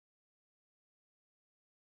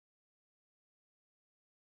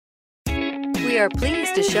We are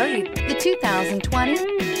pleased to show you the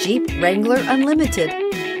 2020 Jeep Wrangler Unlimited.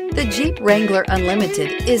 The Jeep Wrangler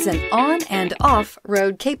Unlimited is an on- and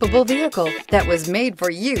off-road capable vehicle that was made for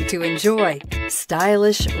you to enjoy.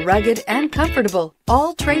 Stylish, rugged, and comfortable.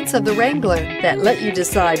 All traits of the Wrangler that let you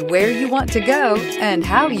decide where you want to go and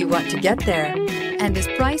how you want to get there. And is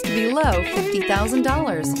priced below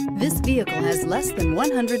 $50,000. This vehicle has less than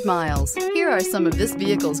 100 miles. Here are some of this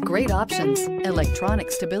vehicle's great options: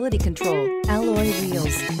 electronic stability control, alloy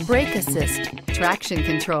wheels, brake assist, traction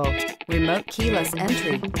control, remote keyless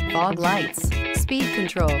entry, fog lights, speed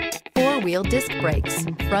control, four-wheel disc brakes,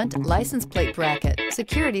 front license plate bracket,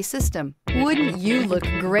 security system. Wouldn't you look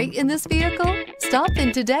great in this vehicle? Stop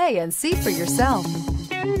in today and see for yourself.